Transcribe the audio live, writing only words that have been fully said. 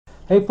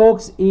Hey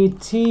folks,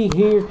 ET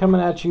here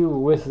coming at you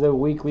with the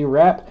weekly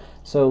wrap.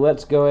 So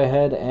let's go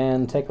ahead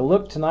and take a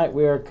look. Tonight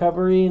we are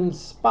covering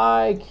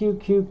SPY,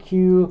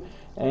 QQQ,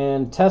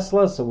 and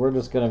Tesla. So we're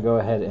just going to go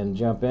ahead and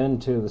jump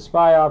into the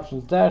SPY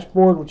options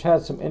dashboard, which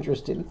has some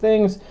interesting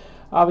things.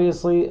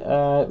 Obviously,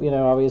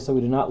 obviously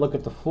we do not look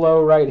at the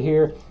flow right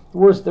here.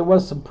 There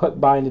was some put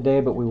buying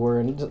today, but we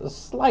were in a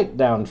slight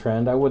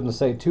downtrend. I wouldn't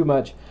say too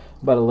much,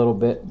 but a little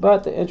bit.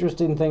 But the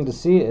interesting thing to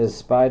see is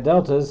SPY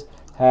deltas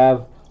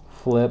have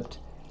flipped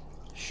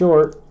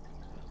short.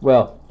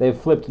 Well, they've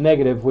flipped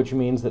negative, which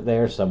means that they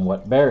are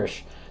somewhat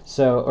bearish,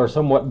 or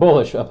somewhat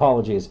bullish,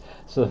 apologies.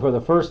 So for the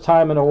first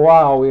time in a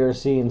while, we are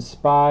seeing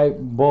SPY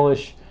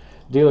bullish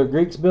dealer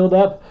Greeks build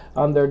up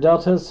on their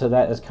deltas. So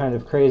that is kind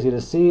of crazy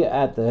to see.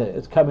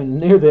 It's coming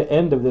near the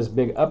end of this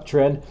big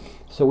uptrend.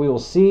 So we will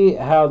see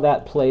how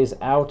that plays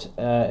out,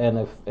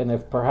 and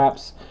if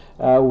perhaps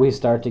we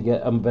start to get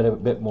a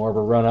bit more of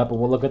a run up. And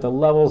we'll look at the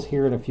levels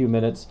here in a few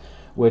minutes,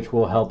 which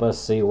will help us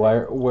see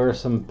where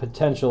some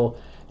potential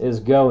is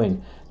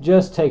going.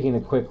 Just taking a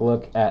quick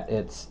look at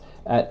its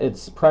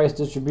price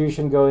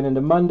distribution going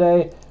into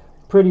Monday,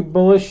 pretty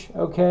bullish.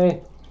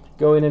 Okay,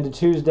 going into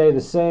Tuesday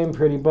the same,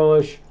 pretty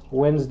bullish.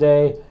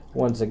 Wednesday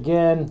once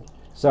again,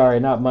 sorry,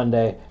 not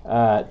Monday,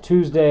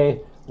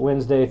 Tuesday,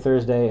 Wednesday,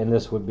 Thursday, and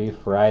this would be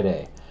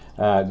Friday,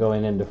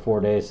 going into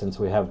 4 days since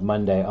we have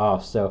Monday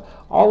off. So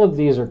all of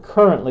these are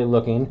currently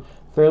looking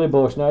fairly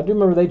bullish. Now I do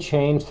remember they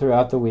change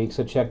throughout the week,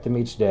 so check them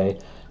each day.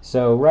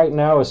 So right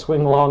now a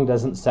swing long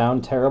doesn't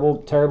sound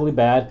terribly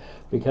bad,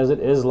 because it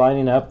is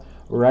lining up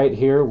right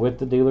here with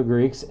the dealer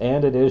Greeks,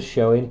 and it is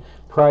showing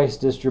price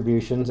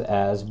distributions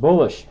as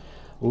bullish.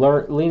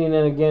 Leaning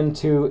in again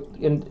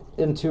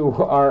into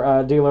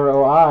our dealer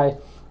OI,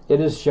 it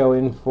is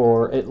showing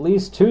for at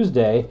least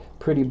Tuesday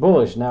pretty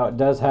bullish. Now it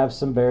does have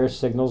some bearish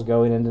signals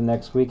going into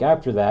next week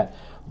after that,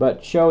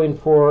 but showing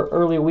for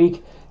early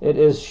week, it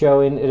is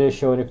showing a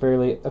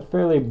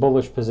fairly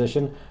bullish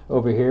position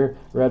over here.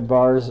 Red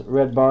bars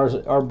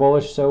are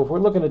bullish. So if we're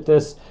looking at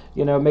this,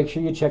 make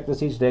sure you check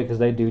this each day, because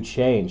they do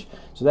change.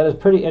 So that is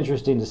pretty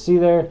interesting to see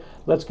there.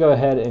 Let's go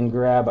ahead and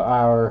grab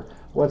our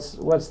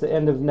what's the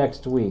end of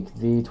next week,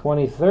 the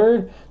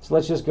 23rd. So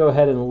let's just go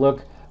ahead and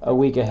look a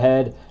week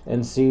ahead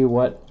and see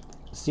what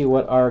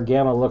our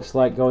gamma looks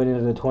like going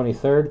into the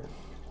 23rd.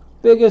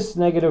 Biggest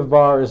negative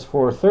bar is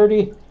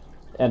 430.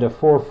 And a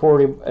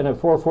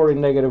 440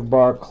 negative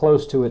bar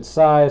close to its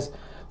size,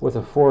 with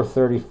a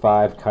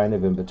 435 kind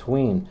of in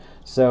between.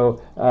 So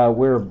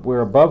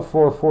we're above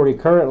 440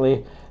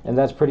 currently, and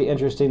that's pretty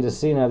interesting to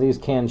see. Now these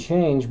can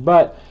change,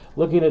 but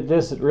looking at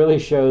this, it really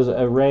shows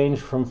a range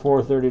from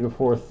 430 to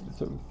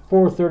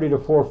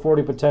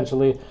 440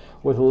 potentially,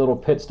 with a little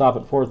pit stop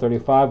at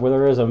 435, where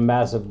there is a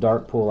massive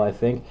dark pool, I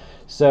think.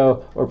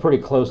 So we're pretty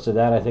close to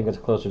that. I think it's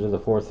closer to the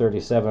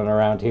 437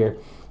 around here.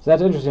 So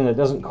that's interesting. That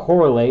doesn't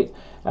correlate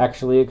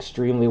actually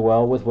extremely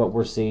well with what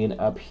we're seeing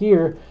up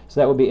here. So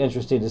that would be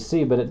interesting to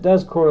see, but it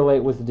does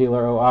correlate with the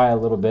dealer OI a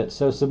little bit.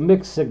 So some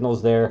mixed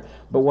signals there,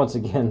 but once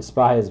again,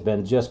 SPY has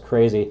been just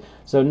crazy.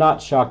 So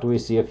not shocked we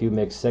see a few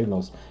mixed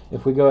signals.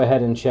 If we go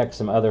ahead and check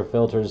some other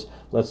filters,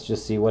 let's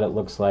just see what it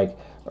looks like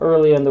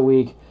early in the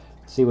week.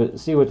 See what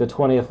the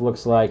 20th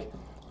looks like.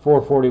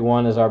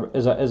 441 is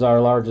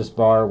our largest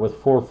bar, with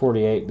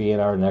 448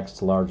 being our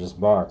next largest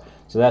bar.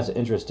 So that's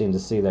interesting to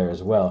see there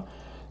as well.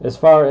 As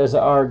far as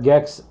our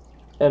GEX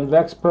and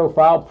VEX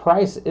profile,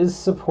 price is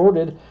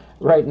supported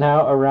right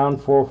now around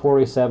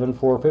 447,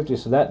 450.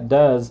 So that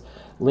does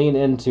lean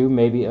into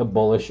maybe a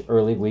bullish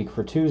early week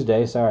for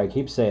Tuesday. Sorry, I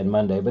keep saying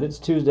Monday, but it's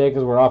Tuesday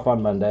because we're off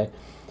on Monday.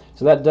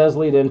 So that does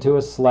lead into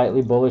a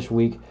slightly bullish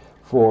week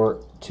for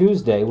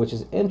Tuesday, which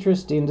is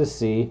interesting to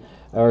see,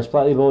 or a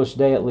slightly bullish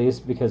day at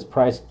least, because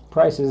price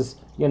is,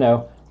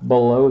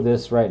 below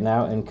this right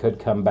now and could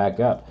come back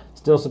up.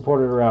 Still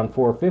supported around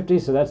 450,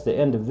 so that's the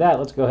end of that.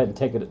 Let's go ahead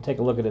and take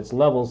a look at its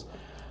levels.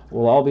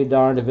 We'll all be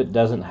darned if it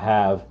doesn't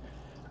have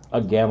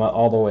a gamma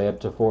all the way up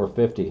to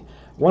 450.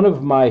 One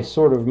of my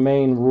sort of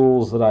main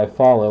rules that I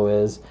follow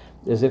is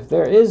if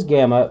there is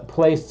gamma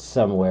placed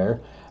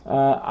somewhere,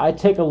 I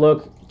take a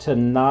look to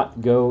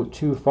not go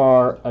too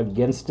far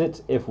against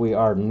it if we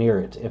are near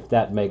it, if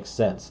that makes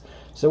sense.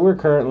 So we're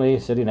currently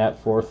sitting at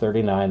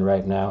 439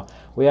 right now.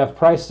 We have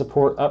price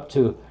support up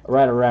to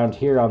right around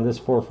here on this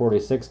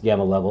 446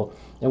 gamma level,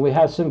 and we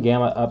have some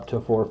gamma up to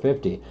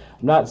 450. I'm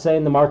not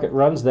saying the market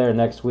runs there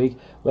next week,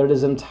 but it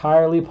is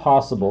entirely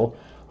possible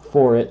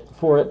for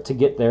it to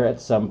get there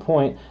at some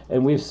point,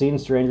 and we've seen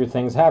stranger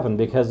things happen,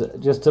 because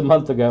just a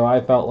month ago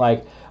I felt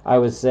like I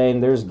was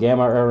saying there's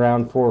gamma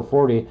around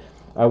 440.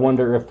 I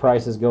wonder if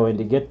price is going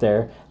to get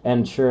there,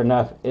 and sure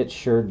enough, it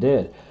sure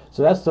did.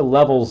 So that's the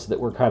levels that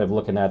we're kind of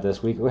looking at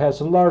this week. We have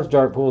some large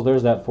dark pools.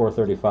 There's that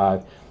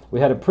 435.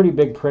 We had a pretty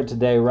big print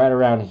today right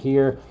around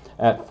here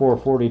at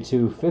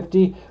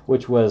 442.50,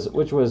 which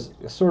was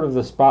sort of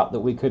the spot that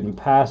we couldn't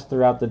pass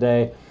throughout the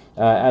day.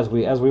 As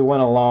we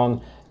went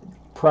along,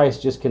 price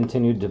just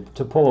continued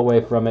to pull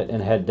away from it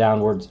and head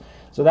downwards.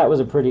 So that was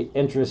a pretty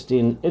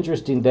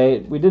interesting day.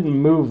 We didn't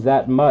move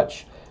that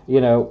much,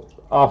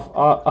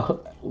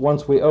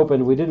 once we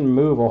opened, we didn't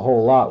move a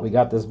whole lot. We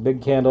got this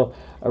big candle,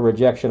 a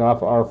rejection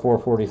off our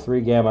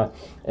 443 gamma,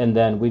 and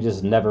then we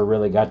just never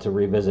really got to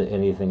revisit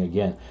anything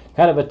again.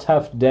 Kind of a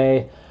tough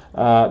day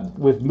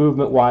with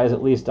movement-wise,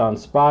 at least on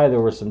SPY.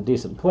 There were some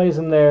decent plays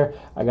in there.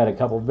 I got a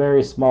couple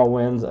very small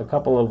wins, a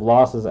couple of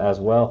losses as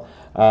well,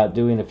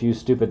 doing a few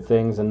stupid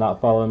things and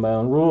not following my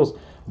own rules.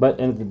 But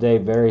end of the day,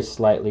 very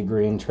slightly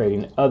green,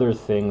 trading other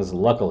things,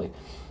 luckily.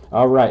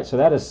 All right, so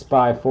that is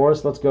SPY for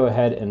us. Let's go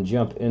ahead and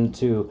jump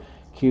into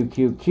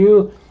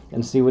QQQ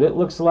and see what it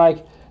looks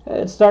like.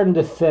 It's starting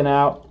to thin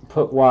out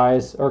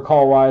put-wise or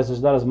call-wise.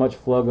 There's not as much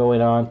flow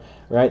going on,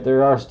 right?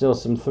 There are still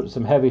some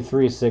heavy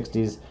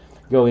 360s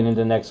going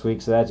into next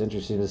week, so that's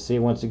interesting to see.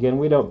 Once again,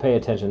 we don't pay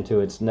attention to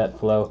its net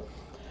flow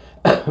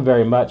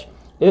very much.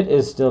 It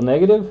is still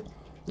negative,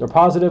 or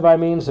positive, I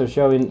mean, so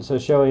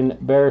showing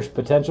bearish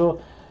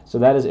potential. So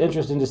that is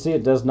interesting to see.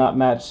 It does not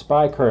match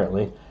SPY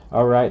currently.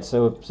 All right,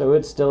 so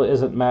it still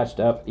isn't matched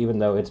up, even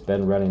though it's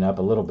been running up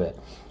a little bit.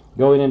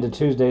 Going into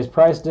Tuesday's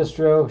price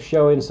distro,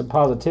 showing some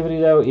positivity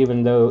though,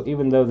 even though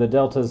the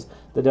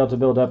delta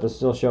buildup is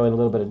still showing a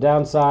little bit of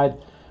downside.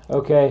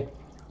 Okay,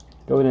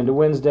 going into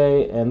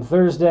Wednesday and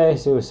Thursday,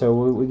 so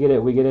we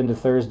get into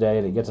Thursday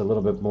and it gets a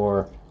little bit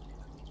more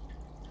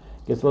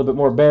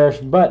bearish,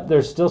 but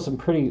there's still some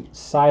pretty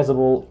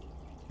sizable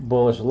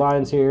bullish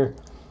lines here,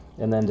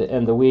 and then to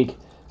end the week.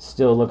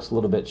 Still looks a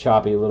little bit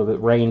choppy, a little bit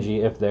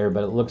rangy if there,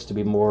 but it looks to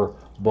be more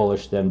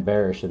bullish than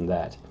bearish in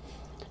that.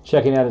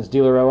 Checking out its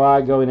dealer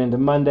OI going into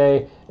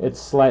Monday, it's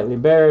slightly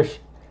bearish.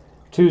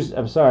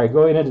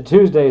 Going into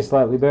Tuesday,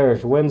 slightly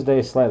bearish.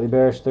 Wednesday, slightly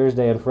bearish.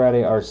 Thursday and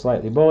Friday are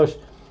slightly bullish.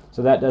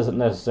 So that doesn't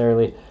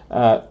necessarily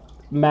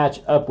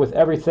match up with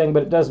everything,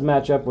 but it does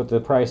match up with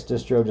the price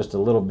distro just a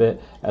little bit,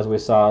 as we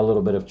saw a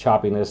little bit of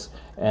choppiness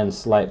and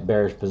slight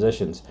bearish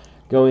positions.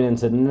 Going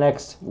into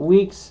next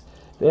week's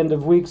the end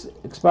of week's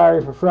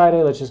expiry for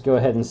Friday, let's just go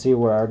ahead and see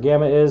where our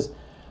gamma is.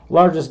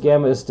 Largest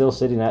gamma is still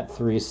sitting at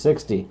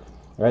 360.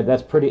 All right,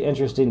 that's pretty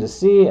interesting to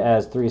see,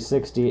 as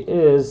 360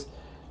 is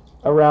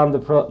around the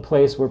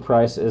place where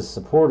price is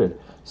supported.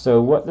 So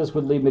what this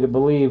would lead me to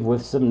believe,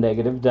 with some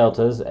negative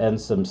deltas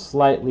and some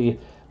slightly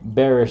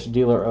bearish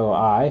dealer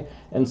OI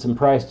and some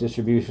price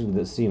distribution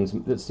that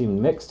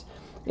seemed mixed,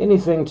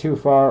 anything too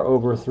far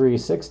over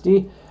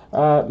 360,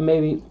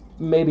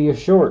 maybe a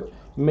short.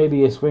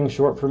 Maybe a swing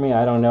short for me.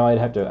 I don't know. I'd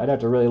have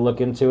to really look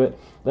into it.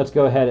 Let's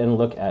go ahead and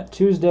look at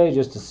Tuesday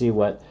just to see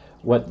what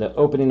the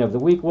opening of the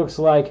week looks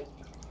like,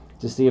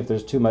 to see if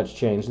there's too much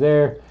change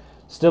there.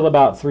 Still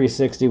about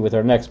 360, with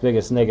our next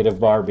biggest negative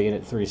bar being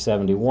at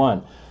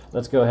 371.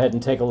 Let's go ahead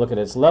and take a look at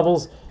its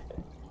levels.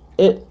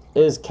 It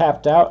is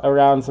capped out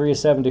around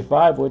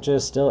 375, which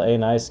is still a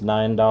nice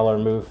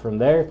 $9 move from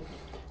there.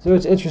 So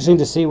it's interesting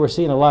to see. We're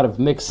seeing a lot of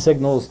mixed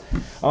signals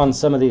on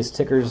some of these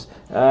tickers.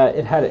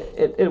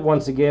 It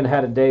once again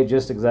had a day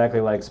just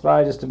exactly like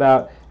SPY, just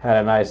about had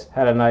a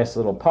nice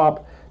little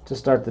pop to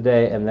start the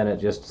day, and then it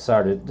just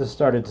started to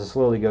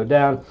slowly go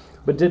down,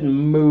 but didn't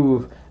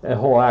move a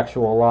whole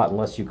actual lot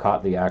unless you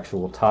caught the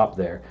actual top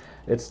there.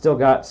 It's still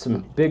got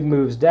some big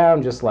moves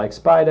down, just like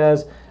SPY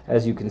does,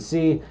 as you can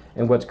see.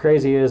 And what's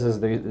crazy is this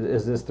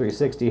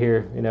 360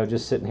 here,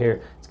 just sitting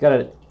here.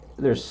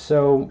 There's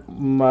so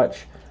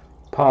much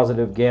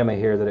positive gamma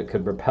here that it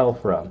could repel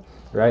from,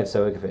 right?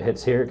 So if it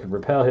hits here, it could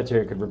repel, hits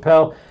here, it could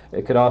repel.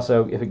 It could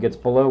also, if it gets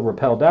below,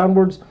 repel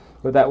downwards.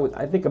 But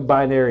I think a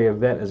binary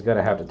event is going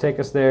to have to take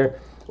us there,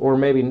 or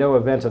maybe no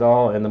event at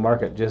all, and the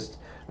market just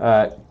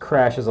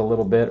crashes a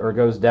little bit or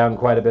goes down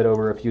quite a bit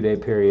over a few day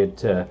period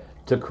to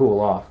cool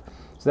off.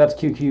 So that's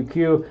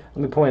QQQ. Let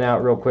me point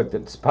out real quick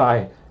that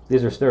SPY,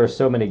 there are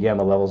so many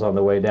gamma levels on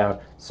the way down,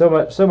 so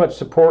much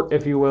support,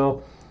 if you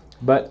will,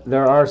 but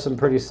there are some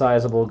pretty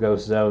sizable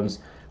ghost zones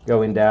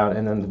going down,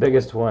 and then the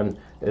biggest one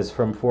is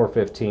from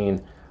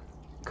 415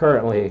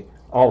 currently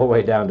all the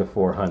way down to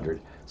 400.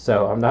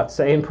 So I'm not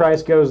saying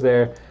price goes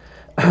there.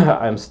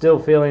 I'm still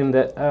feeling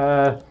that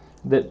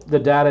that the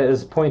data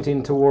is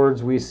pointing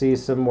towards we see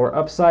some more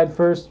upside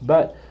first,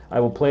 but I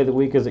will play the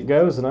week as it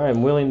goes, and I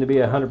am willing to be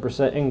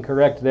 100%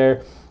 incorrect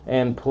there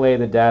and play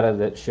the data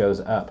that shows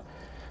up.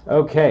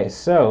 Okay,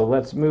 so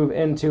let's move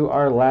into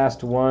our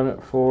last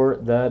one for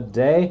the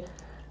day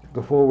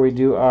before we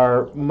do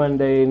our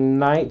Monday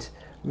night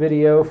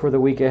video for the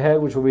week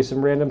ahead, which will be some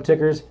random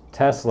tickers.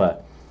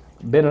 Tesla.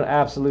 Been an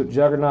absolute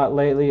juggernaut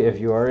lately. If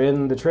you are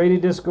in the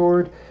trading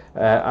Discord,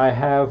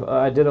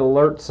 I did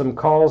alert some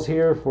calls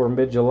here for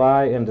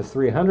mid-July into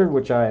 300,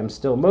 which I am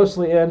still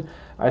mostly in.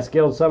 I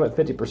scaled some at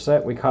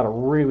 50%. We caught a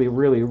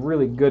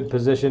really good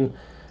position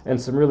and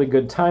some really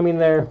good timing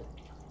there.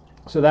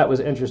 So that was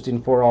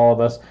interesting for all of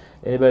us.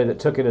 Anybody that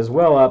took it as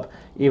well up,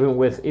 even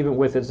with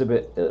it's a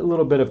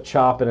little bit of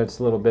chop and it's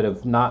a little bit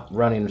of not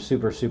running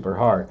super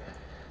hard.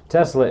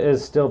 Tesla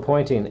is still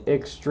pointing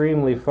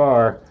extremely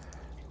far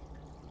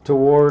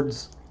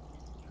towards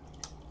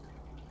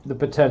the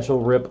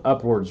potential rip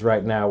upwards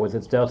right now with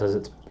its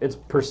deltas.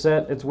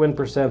 Its win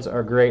percents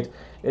are great.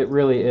 It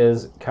really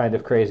is kind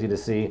of crazy to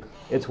see.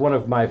 It's one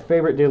of my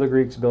favorite Dealer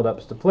Greeks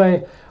build-ups to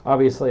play.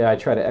 Obviously, I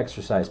try to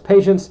exercise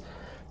patience.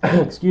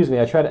 Excuse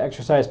me, I try to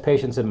exercise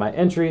patience in my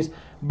entries,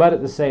 but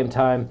at the same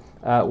time,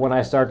 when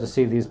I start to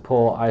see these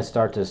pull, I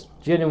start to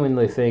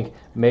genuinely think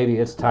maybe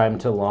it's time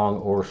to long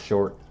or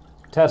short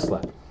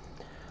Tesla.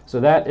 So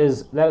that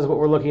is what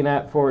we're looking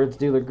at for its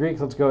Dealer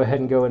Greeks. Let's go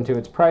ahead and go into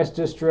its price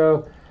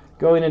distro.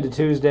 Going into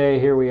Tuesday,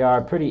 here we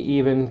are, pretty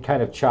even,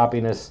 kind of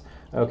choppiness.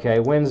 Okay,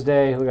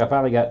 Wednesday, look, I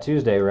finally got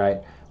Tuesday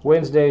right.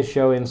 Wednesday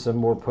showing some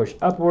more push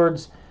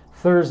upwards.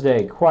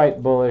 Thursday,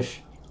 quite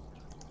bullish.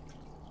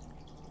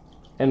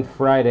 And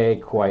Friday,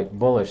 quite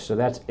bullish. So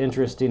that's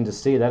interesting to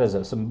see. That is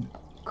some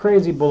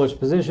crazy bullish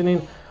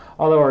positioning.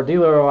 Although our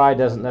dealer OI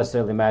doesn't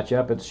necessarily match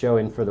up, it's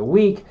showing for the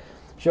week.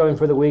 Showing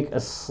for the week a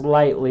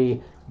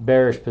slightly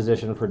bearish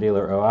position for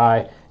dealer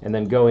OI, and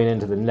then going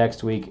into the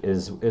next week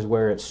is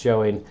where it's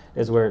showing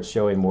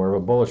more of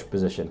a bullish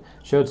position.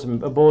 Showed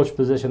a bullish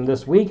position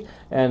this week,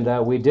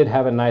 and we did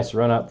have a nice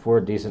run up for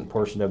a decent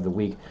portion of the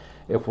week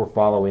if we're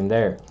following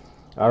there.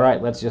 All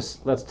right,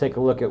 let's take a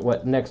look at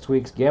what next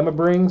week's gamma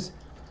brings.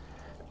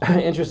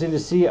 Interesting to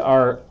see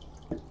our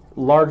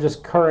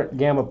largest current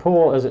gamma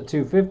pull is at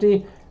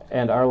 250,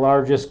 and our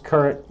largest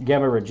current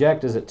gamma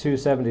reject is at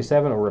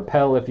 277, or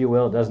repel, if you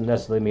will. It doesn't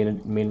necessarily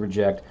mean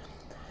reject.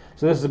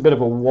 So this is a bit of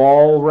a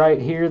wall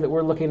right here that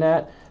we're looking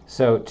at.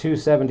 So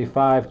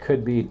 275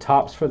 could be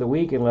tops for the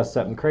week unless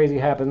something crazy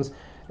happens,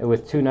 and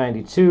with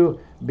 292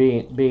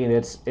 being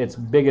its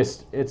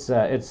biggest, its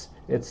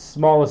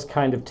smallest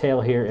kind of tail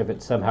here if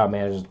it somehow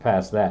manages to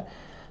pass that.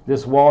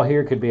 This wall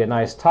here could be a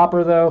nice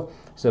topper though.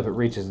 So if it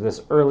reaches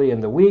this early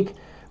in the week,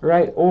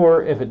 right,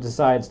 or if it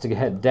decides to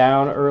head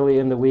down early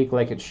in the week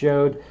like it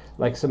showed,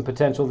 like some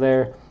potential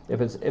there.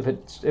 If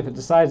it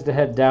decides to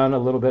head down a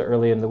little bit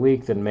early in the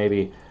week, then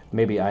maybe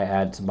I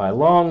add to my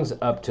longs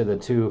up to the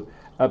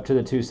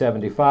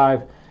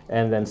 275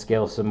 and then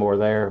scale some more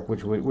there,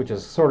 which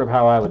is sort of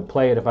how I would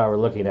play it if I were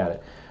looking at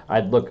it.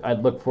 I'd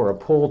look for a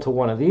pull to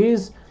one of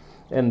these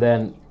and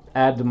then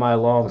add to my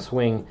long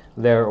swing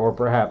there, or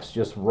perhaps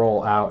just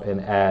roll out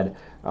and add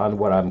on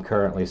what I'm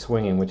currently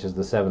swinging, which is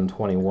the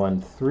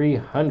 721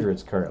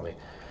 300s currently.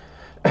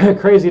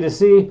 Crazy to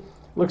see.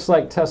 Looks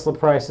like Tesla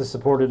price is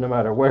supported no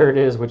matter where it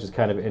is, which is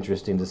kind of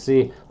interesting to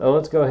see. Oh,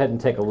 let's go ahead and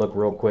take a look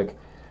real quick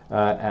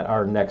at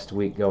our next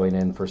week going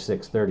in for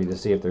 6:30 to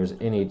see if there's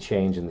any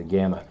change in the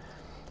gamma.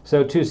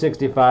 So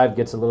 265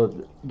 gets a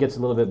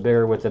little bit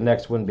bigger, with the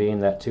next one being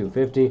that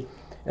 250.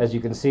 As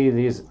you can see,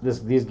 these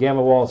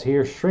gamma walls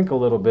here shrink a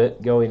little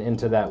bit going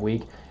into that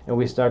week, and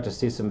we start to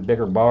see some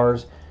bigger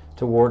bars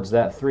towards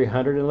that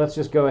 300. And let's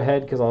just go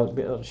ahead, because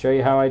I'll show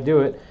you how I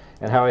do it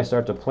and how I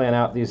start to plan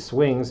out these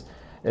swings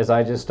as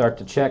I just start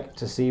to check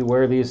to see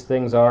where these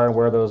things are and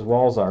where those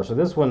walls are. So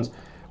this one's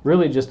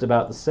really just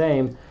about the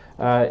same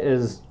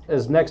as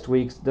next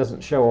week's.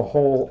 Doesn't show a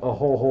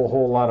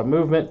whole lot of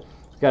movement.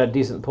 It's got a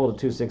decent pull to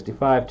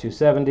 265,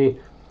 270,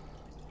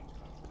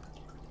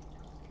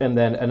 and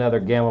then another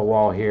gamma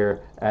wall here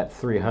at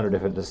 300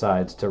 if it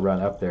decides to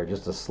run up there.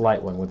 Just a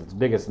slight one, with its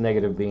biggest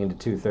negative being to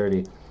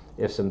 230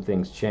 if some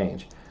things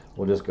change.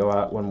 We'll just go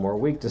out one more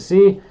week to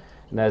see,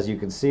 and as you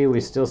can see, we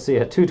still see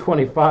a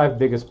 225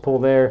 biggest pull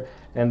there,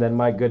 and then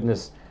my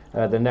goodness,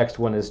 the next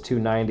one is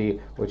 290,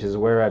 which is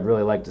where I'd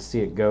really like to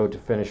see it go to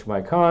finish my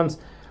cons.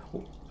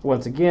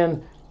 Once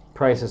again,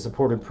 price is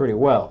supported pretty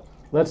well.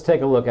 Let's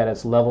take a look at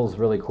its levels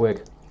really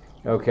quick.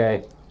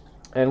 Okay,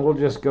 and we'll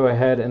just go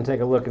ahead and take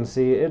a look and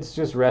see. It's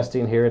just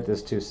resting here at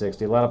this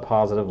 260. A lot of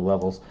positive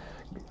levels.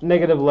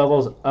 Negative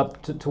levels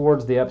up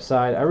towards the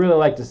upside. I really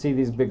like to see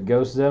these big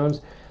ghost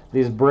zones.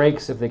 These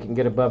breaks, if they can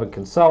get above and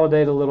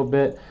consolidate a little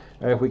bit.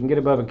 If we can get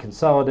above and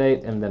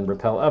consolidate and then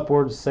repel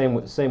upwards, same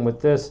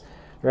with this,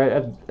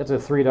 right? That's a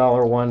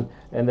 $3 one.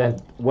 And then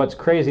what's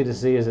crazy to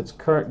see is its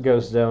current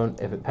ghost zone,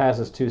 if it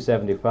passes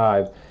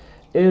 275,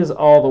 is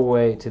all the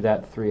way to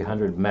that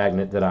 300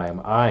 magnet that I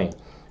am eyeing.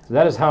 So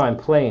that is how I'm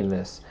playing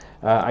this.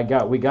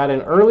 We got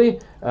in early,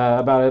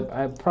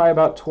 probably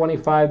about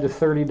 $25 to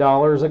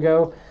 $30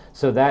 ago.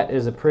 So that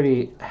is a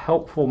pretty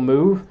helpful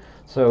move.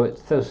 So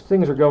those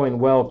things are going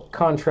well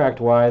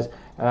contract-wise.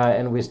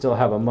 And we still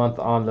have a month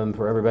on them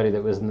for everybody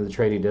that was in the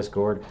trading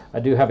Discord. I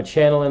do have a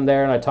channel in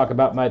there, and I talk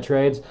about my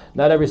trades.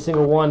 Not every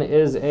single one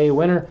is a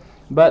winner,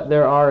 but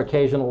there are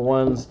occasional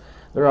ones.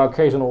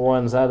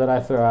 That I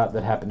throw out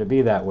that happen to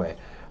be that way.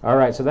 All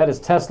right, so that is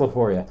Tesla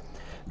for you.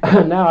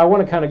 Now I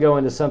want to kind of go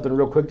into something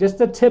real quick, just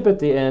a tip at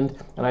the end,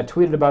 and I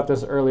tweeted about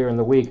this earlier in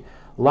the week.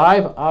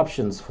 Live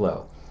options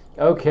flow.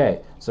 Okay,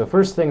 so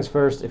first things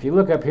first, if you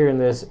look up here in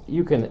this,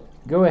 you can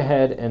go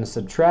ahead and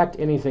subtract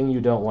anything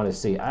you don't want to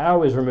see. I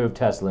always remove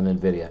Tesla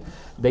and NVIDIA.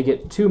 They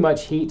get too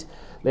much heat.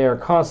 They are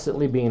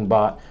constantly being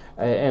bought,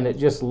 and it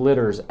just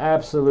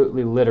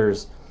absolutely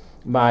litters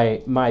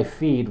my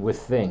feed with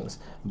things.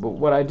 But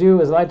what I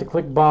do is I like to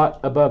click bought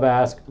above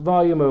ask,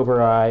 volume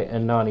over I,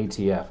 and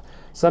non-ETF.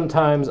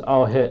 Sometimes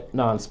I'll hit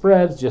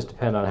non-spreads, just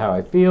depend on how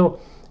I feel.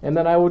 and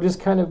then I will just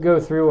kind of go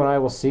through and I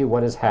will see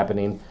what is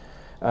happening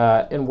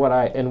and what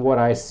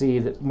I see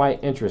that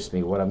might interest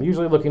me. What I'm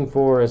usually looking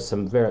for is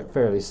some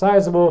fairly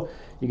sizable.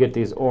 You get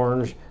these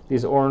orange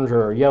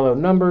or yellow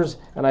numbers,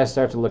 and I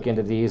start to look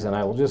into these, and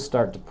I will just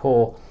start to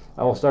pull.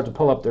 I will start to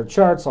pull up their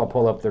charts. I'll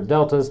pull up their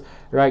deltas.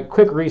 Right,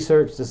 quick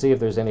research to see if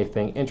there's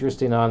anything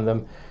interesting on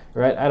them.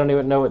 Right, I don't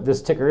even know what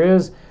this ticker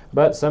is,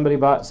 but somebody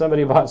bought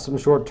some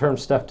short-term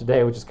stuff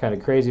today, which is kind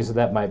of crazy. So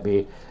that might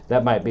be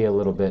a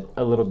little bit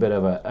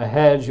of a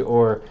hedge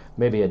or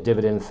maybe a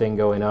dividend thing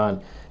going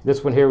on.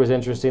 This one here was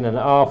interesting an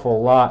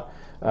awful lot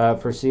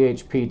for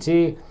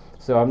CHPT.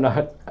 So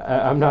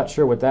I'm not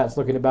sure what that's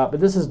looking about, but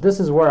this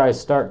is where I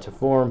start to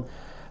form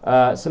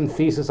some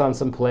thesis on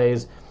some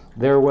plays.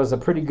 There was a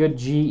pretty good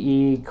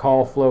GE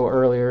call flow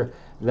earlier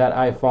that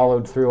I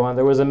followed through on.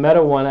 There was a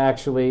meta one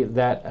actually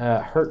that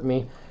hurt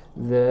me.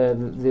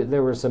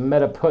 There were some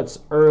meta puts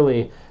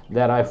early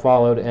that I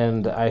followed,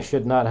 and I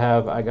should not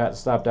have. I got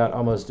stopped out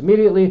almost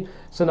immediately.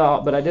 So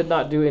no, but I did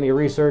not do any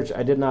research.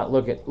 I did not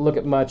look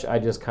at much. I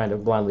just kind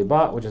of blindly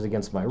bought, which is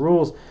against my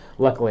rules.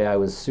 Luckily, I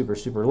was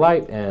super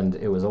light, and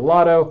it was a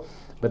lotto,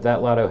 but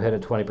that lotto hit a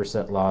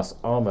 20% loss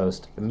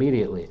almost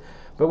immediately.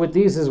 But with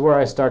these is where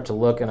I start to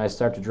look and I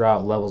start to draw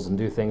out levels and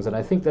do things, and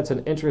I think that's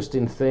an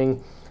interesting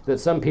thing that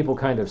some people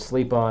kind of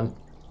sleep on.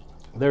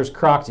 There's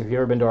Crocs. If you've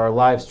ever been to our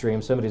live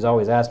stream, somebody's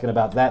always asking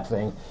about that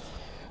thing.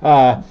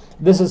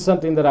 This is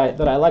something that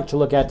I like to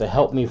look at to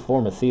help me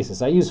form a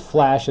thesis. I use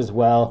Flash as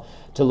well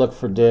to look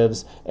for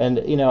divs, and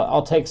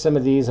I'll take some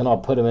of these and I'll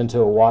put them into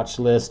a watch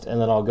list, and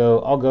then I'll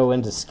go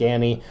into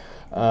Scanny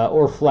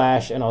or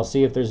Flash, and I'll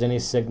see if there's any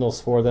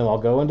signals for them. I'll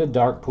go into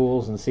dark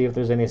pools and see if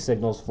there's any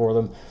signals for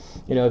them.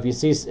 If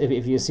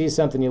you see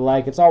something you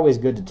like, it's always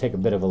good to take a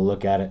bit of a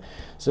look at it.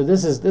 So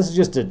this is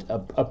just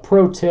a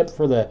pro tip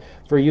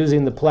for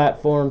using the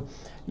platform.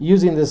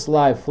 Using this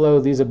live flow,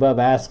 these above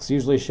asks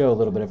usually show a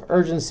little bit of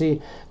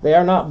urgency. They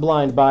are not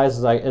blind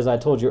buys, as I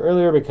told you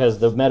earlier, because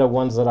the meta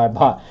ones that I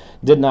bought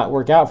did not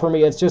work out for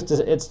me. It's just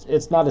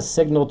it's not a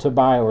signal to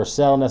buy or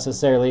sell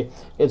necessarily.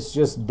 It's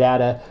just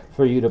data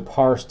for you to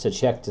parse, to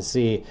check to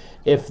see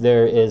if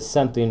there is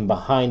something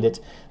behind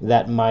it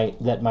that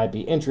might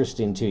be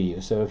interesting to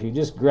you. So if you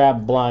just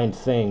grab blind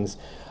things,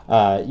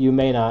 you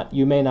may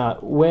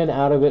not win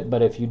out of it.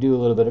 But if you do a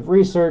little bit of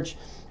research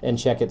and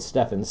check its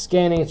stuff in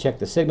scanning, check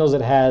the signals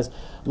it has,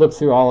 look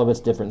through all of its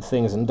different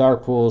things in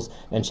dark pools,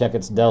 and check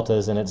its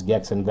deltas and its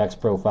GEX and VEX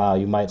profile,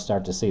 you might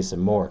start to see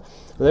some more.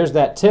 So there's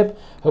that tip.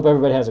 Hope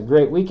everybody has a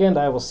great weekend.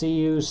 I will see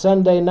you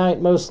Sunday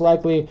night most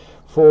likely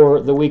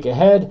for the week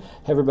ahead.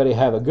 Everybody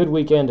have a good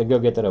weekend and go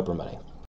get that Oprah money.